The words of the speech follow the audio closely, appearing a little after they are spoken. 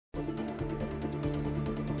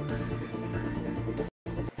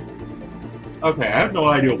Okay, I have no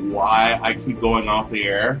idea why I keep going off the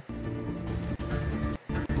air.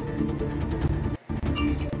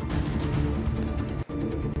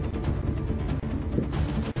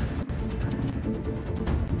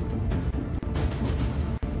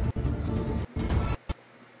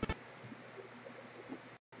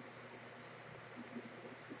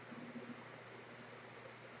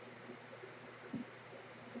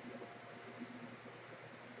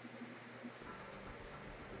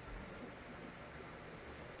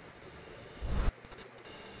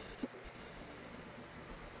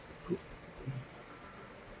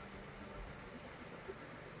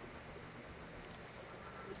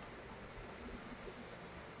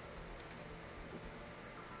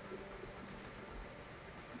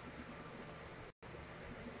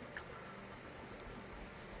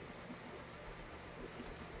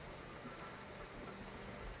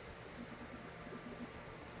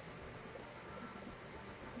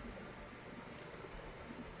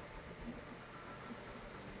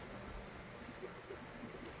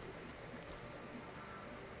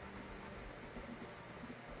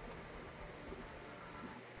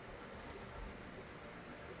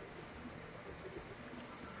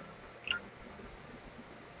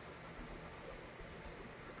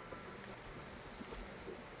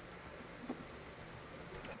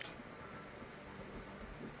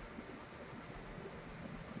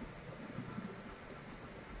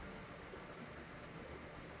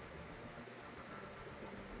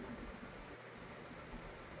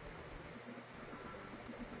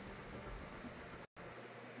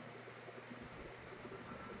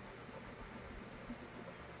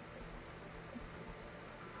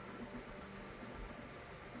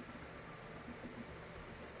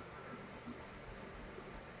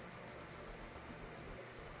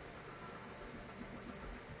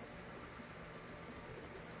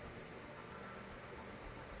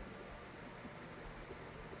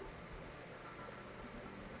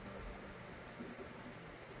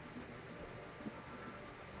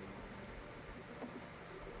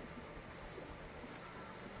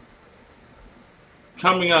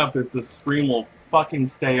 Coming up, if the stream will fucking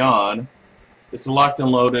stay on, it's the locked and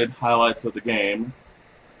loaded highlights of the game.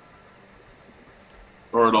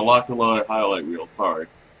 Or the locked and loaded highlight reel, sorry.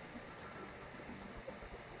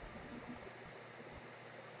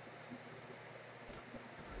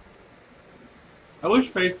 I wish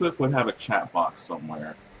Facebook would have a chat box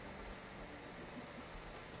somewhere.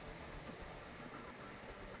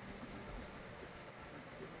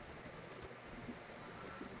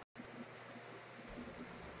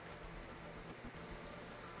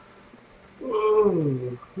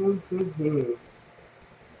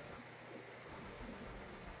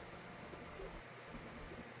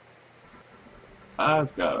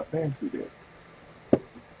 I've got a fancy dick.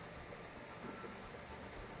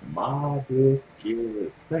 My dick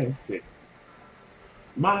is fancy.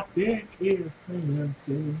 My dick is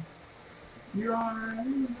fancy. You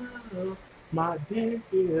already know. My dick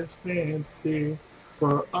is fancy.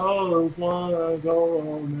 For all those wanna go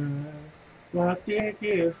all night. My dick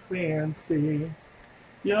is fancy.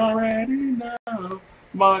 You already know.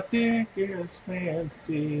 My dick is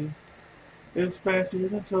fancy. It's fancier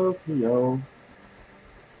than Tokyo.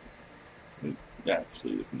 It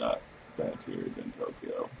actually is not fancier than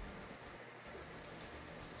Tokyo.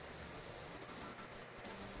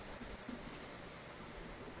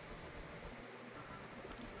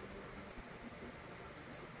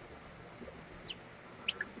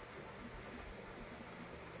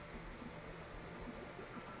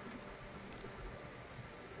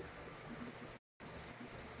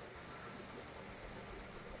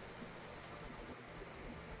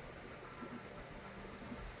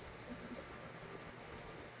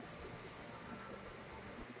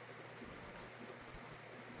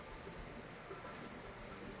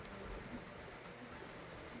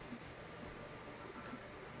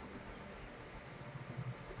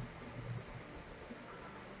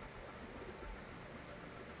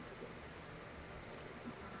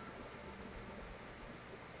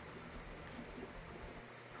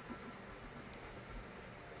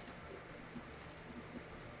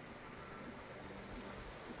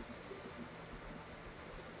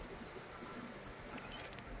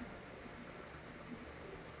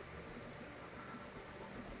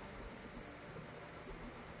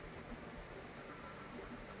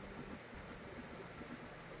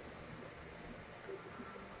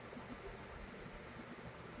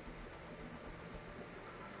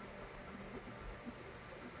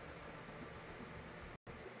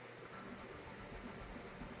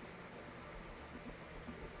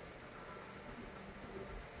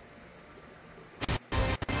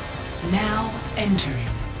 Now entering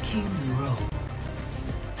King's Row.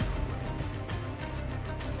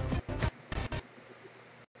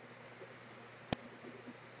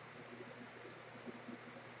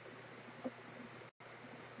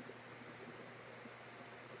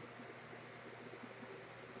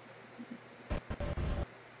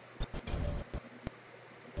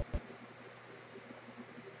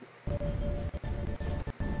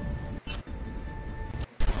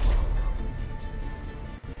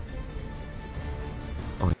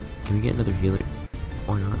 Oh, can we get another healer?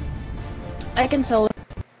 Or not? I can solo.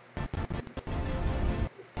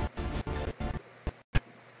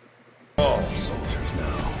 All soldiers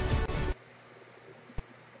now.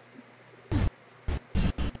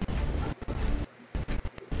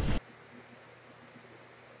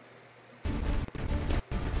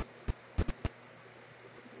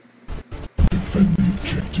 Defend the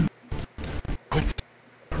objective. Quit.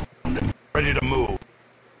 Ready to move.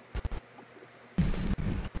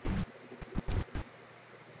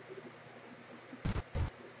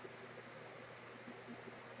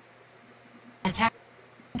 Attack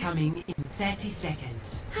coming in 30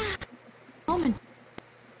 seconds. Moment.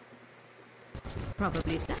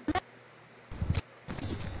 Probably stuck.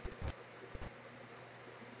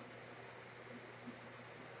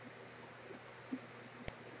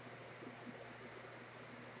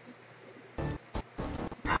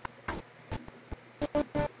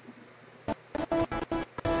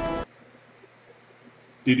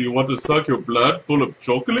 Did you want to suck your blood full of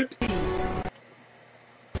chocolate?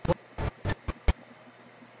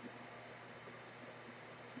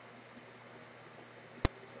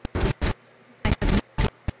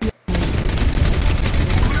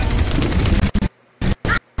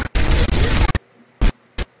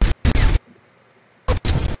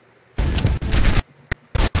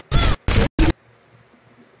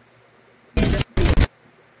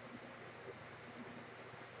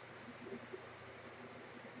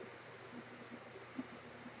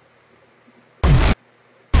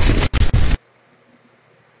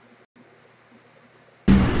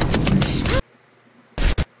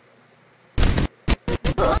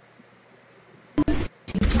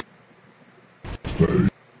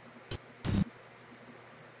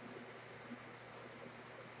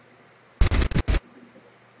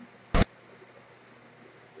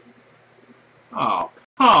 Oh,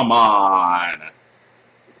 come on!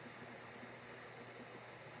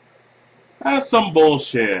 That's some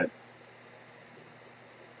bullshit.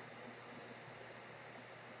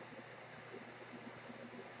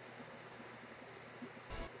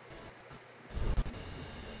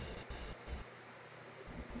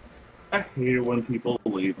 I hate it when people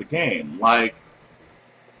leave the game. Like,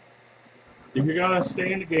 if you're gonna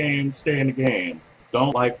stay in the game, stay in the game.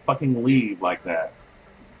 Don't, like, fucking leave like that.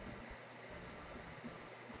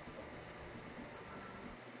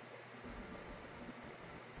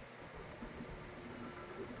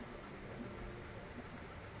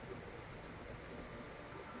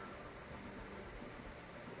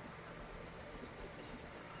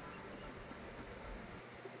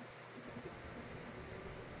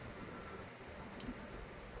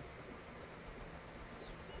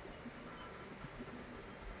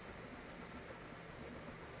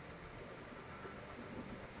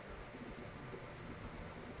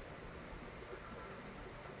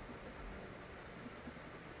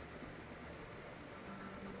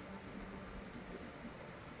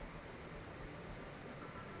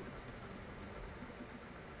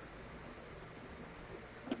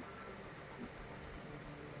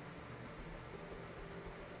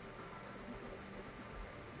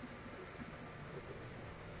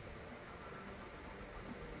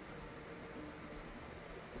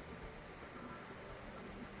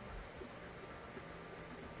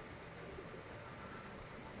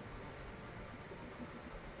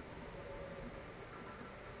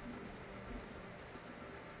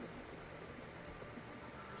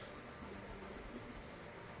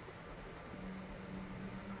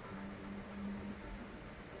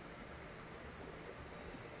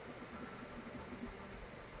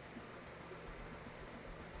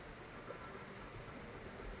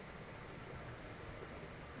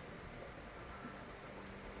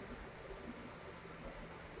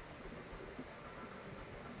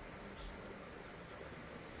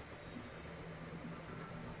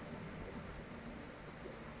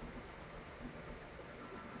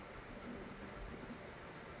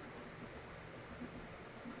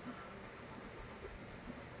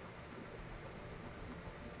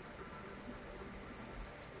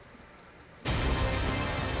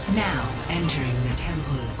 Now entering the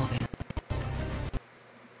Temple of Endurance.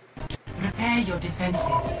 Prepare your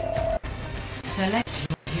defenses. Select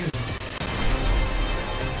your hero.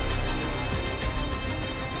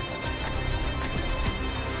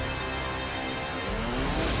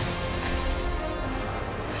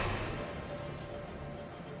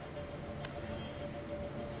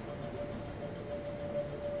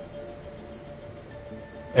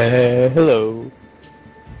 Hello.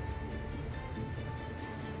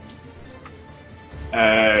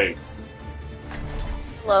 Hey.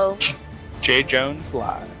 Hello. J Jones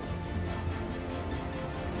Live.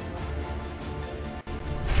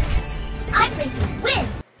 I'm going to win!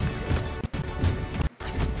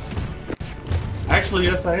 Actually,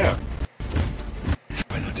 yes, I am.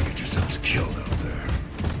 Try not to get yourselves killed out there.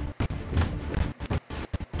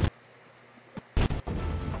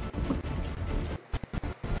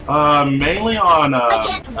 Mainly on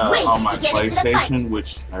wait on my to get into the fight. PlayStation,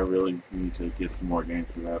 which I really need to get some more games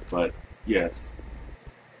for that. But yes.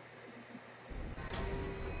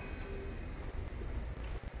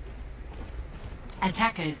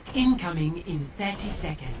 Attackers incoming in 30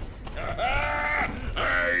 seconds. I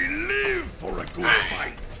live for a good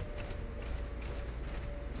fight.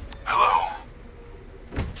 Hello.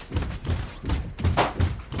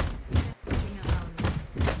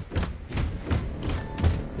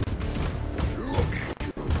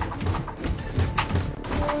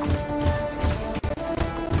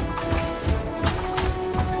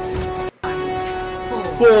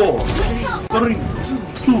 Four, three,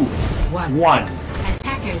 two, one.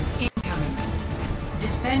 Attackers incoming.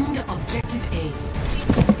 Defend objective A.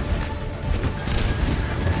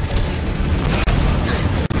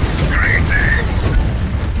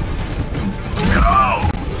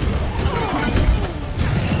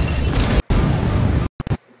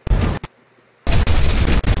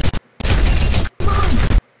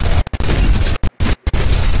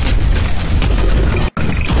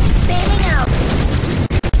 Bailing out!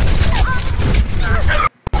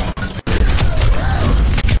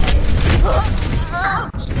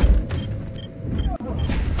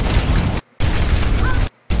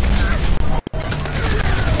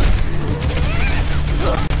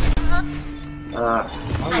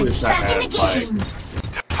 I wish I Back in the had like. game!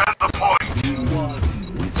 Defend the point.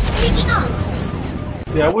 Taking off!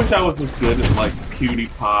 See, I wish I was as good as like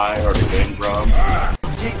PewDiePie or the Game Grump.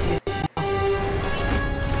 Objective lost.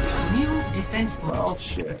 New defense point. Well,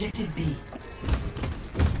 shit. Objective B.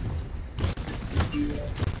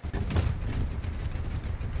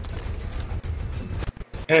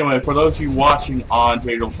 Anyway, for those of you watching on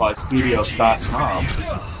jayjoneslivestudios.com,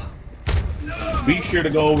 be sure to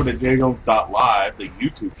go over to jayjones.live, the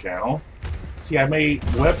YouTube channel. See, I made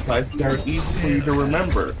websites that are easy for you to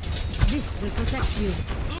remember. This will protect you.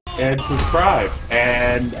 And subscribe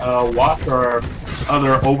and watch our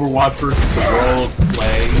other Overwatch vs. the World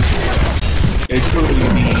plays, including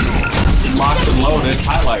the Locked and Loaded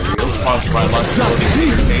highlight reel sponsored by Locked and Loaded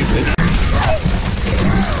Entertainment.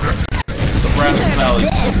 Nebraska Valley's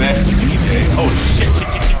best DJ. Oh shit!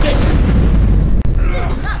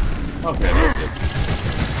 Okay, that's it.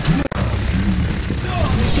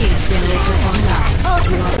 Shield generator online.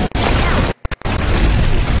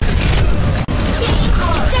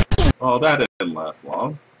 Oh, that didn't last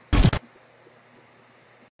long.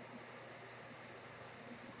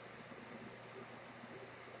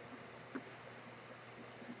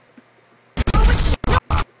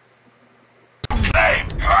 Okay,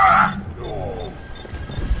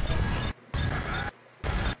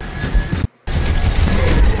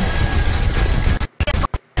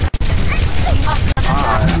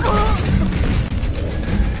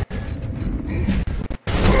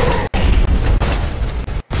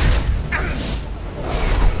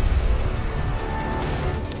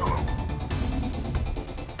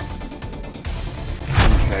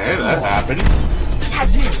 that happened.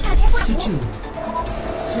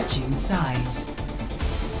 2-2. Switching sides.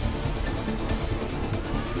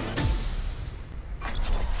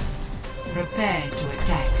 Prepare to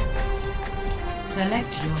attack.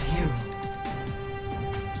 Select your hero.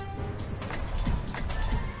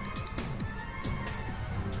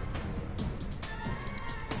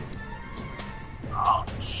 Oh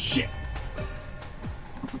shit.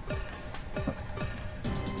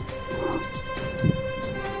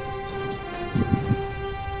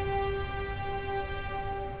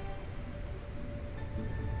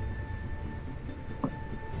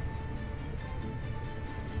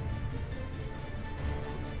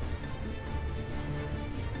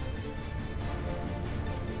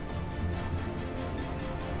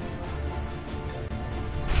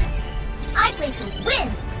 I play to win!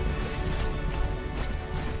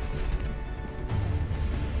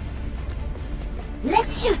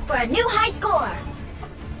 Let's shoot for a new high score!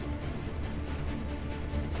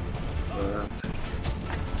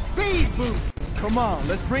 Speed boost! Come on,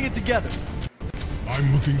 let's bring it together.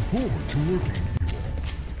 I'm looking forward to working with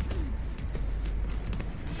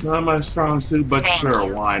you. Not my strong suit, but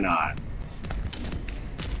sure, why not?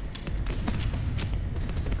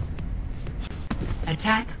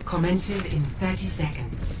 Attack commences in 30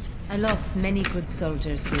 seconds. I lost many good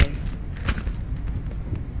soldiers here.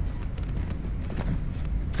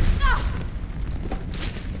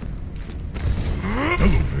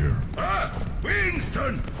 Hello there. Ah,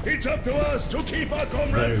 Winston! It's up to us to keep our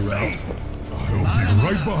comrades safe. I'll be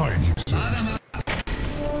right behind you, sir.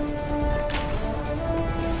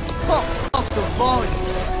 Pump up the volume.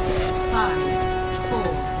 5, 4,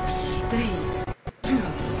 3, 2,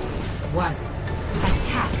 1.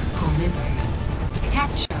 Attack commencing.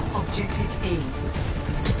 Capture objective A.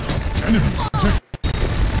 Enemies attack.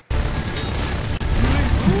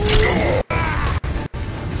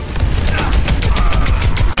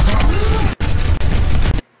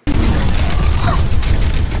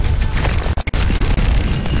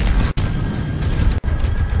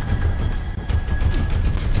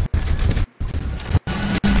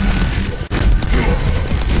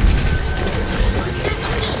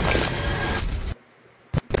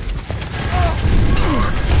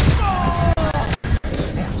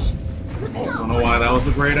 That was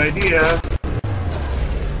a great idea.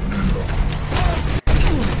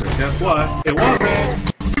 But guess what? It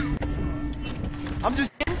wasn't. I'm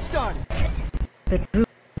just getting started. The true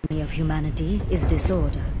enemy of humanity is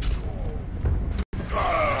disorder.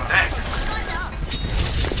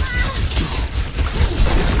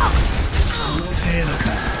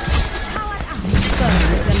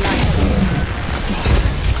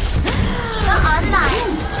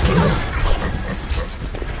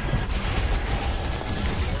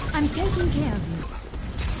 I'm taking care of you.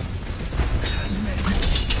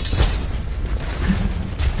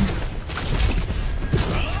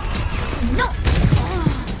 No!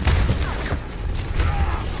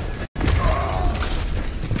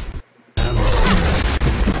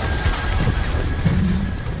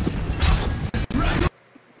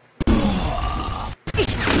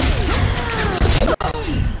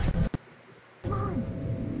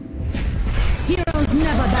 Heroes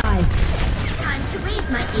never die. Time to raise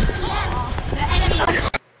my APM. The enemy.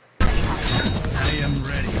 I am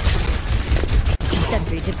ready.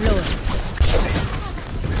 Sentry deployed.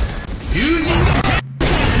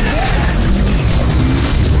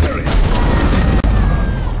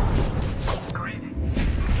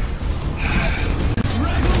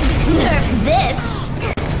 Nerf this!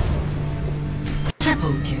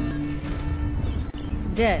 Triple kill.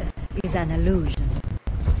 Death is an illusion.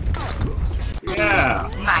 Yeah.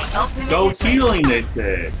 My ultimate Go healing, they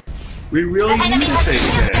said. We really need it, they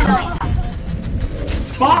said.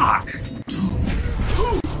 Fuck!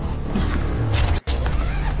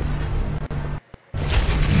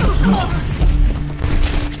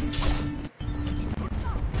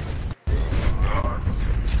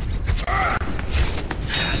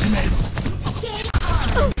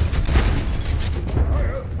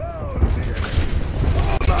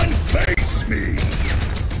 Come and face me!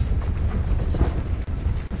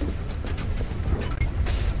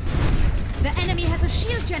 The enemy has a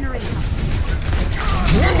shield generator.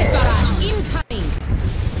 Rocket barrage incoming.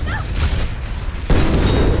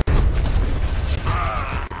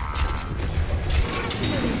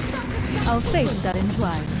 Our fates are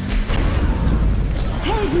entwined.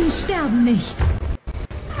 Helden sterben nicht.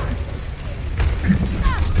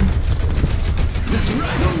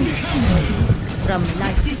 From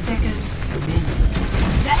 60 seconds remaining.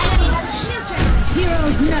 The enemy has a shield generator.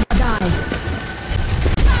 heroes never die.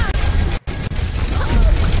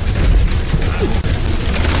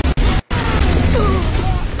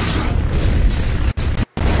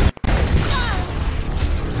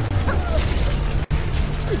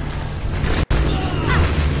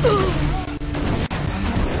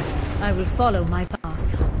 I will follow my path.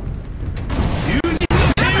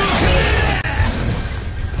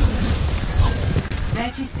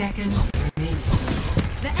 30 seconds remaining.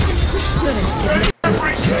 The enemy is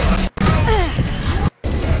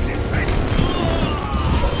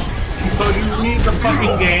So you need the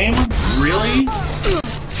fucking game? Really?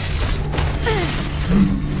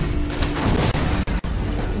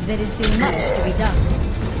 There is still much to be done.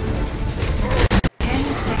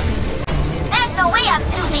 10 seconds remaining. There's no way I'm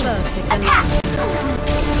losing! Perfect Attack!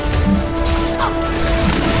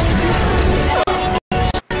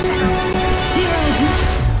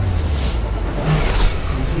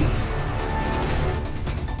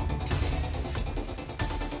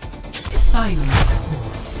 Final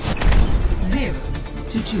score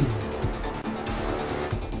 0-2.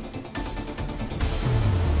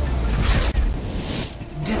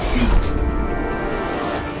 Defeat.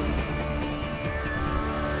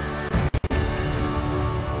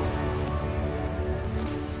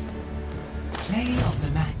 Play of the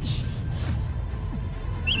match.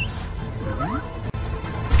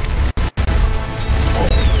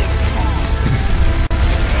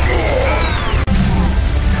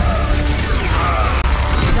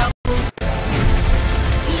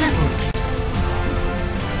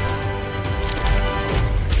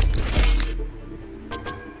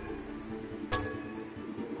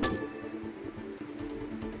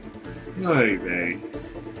 Hey, hey.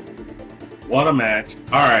 What a match.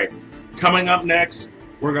 Alright. Coming up next,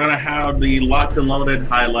 we're gonna have the locked and loaded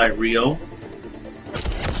highlight reel.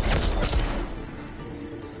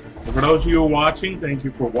 For those of you who are watching, thank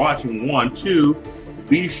you for watching. 1, 2,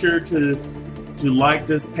 be sure to like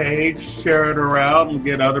this page, share it around, and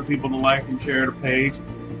get other people to like and share the page.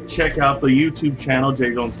 Check out the YouTube channel,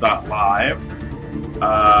 jayjones.live.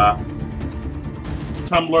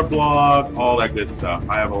 Tumblr blog, all that good stuff.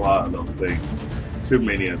 I have a lot of those things. Too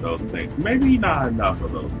many of those things. Maybe not enough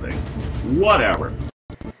of those things. Whatever.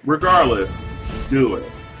 Regardless, do it.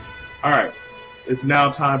 Alright. It's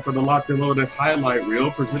now time for the Locked and Loaded highlight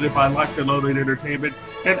reel presented by Locked and Loaded Entertainment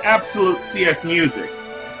and Absolute CS Music.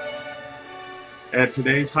 And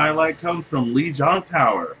today's highlight comes from Lee Jong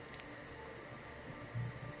Tower.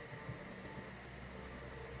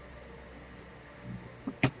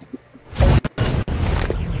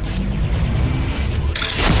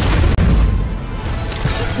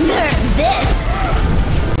 Nerf this!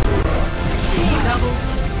 Double.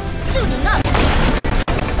 Suiting up!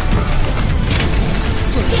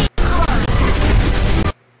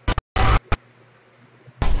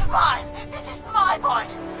 Fine, this is my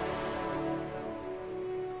point!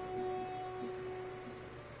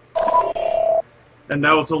 And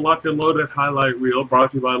that was a Locked and Loaded highlight reel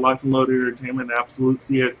brought to you by Locked and Loaded Entertainment and Absolute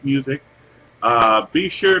CS Music. Be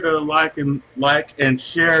sure to like and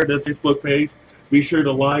share this Facebook page. Be sure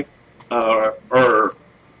to like the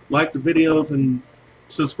videos and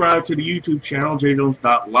subscribe to the YouTube channel,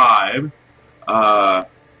 jayjones.live,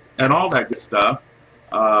 and all that good stuff.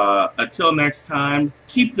 Until next time,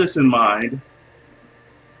 keep this in mind.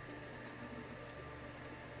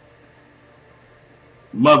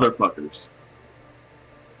 Motherfuckers.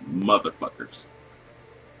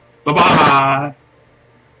 Bye-bye.